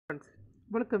Friends,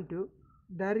 welcome to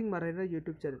Daring Mariner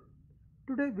YouTube channel.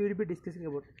 Today we will be discussing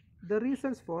about the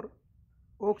reasons for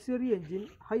auxiliary engine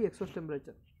high exhaust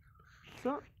temperature.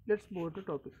 So let's move to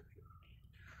topic.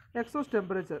 Exhaust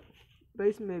temperature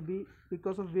rise may be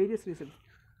because of various reasons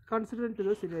considered to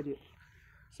the scenario.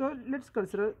 So let's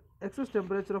consider exhaust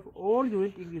temperature of all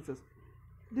unit increases.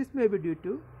 This may be due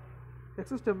to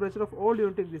excess temperature of all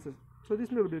unit increases. So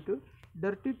this may be due to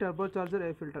dirty turbocharger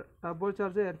air filter.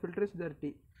 Turbocharger air filter is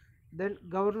dirty. Then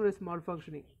governor is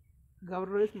malfunctioning.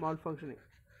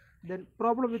 Then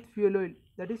problem with fuel oil,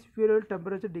 that is fuel oil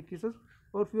temperature decreases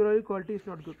or fuel oil quality is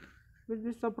not good.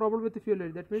 Means some problem with the fuel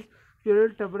oil, that means fuel oil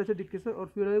temperature decreases or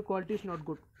fuel oil quality is not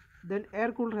good. Then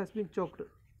air cooler has been choked.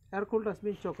 Then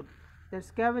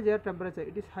scavenge air temperature,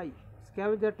 it is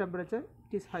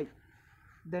high.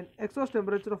 Then exhaust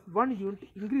temperature of one unit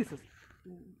increases.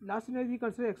 Last night we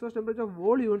consider exhaust temperature of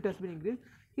whole unit has been increased.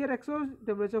 Here exhaust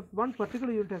temperature of one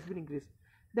particular unit has been increased.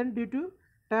 Then due to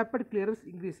tapered clearance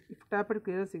increase, if tapered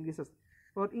clearance increases,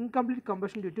 or incomplete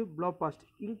combustion due to blow past,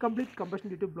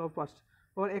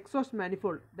 or exhaust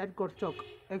manifold that got choked,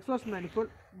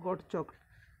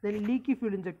 then leaky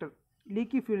fuel injector,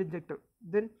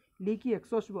 then leaky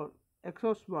exhaust valve,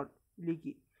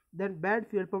 leaky, then bad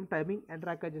fuel pump timing and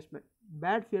rack adjustment.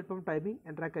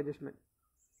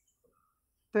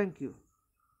 Thank you.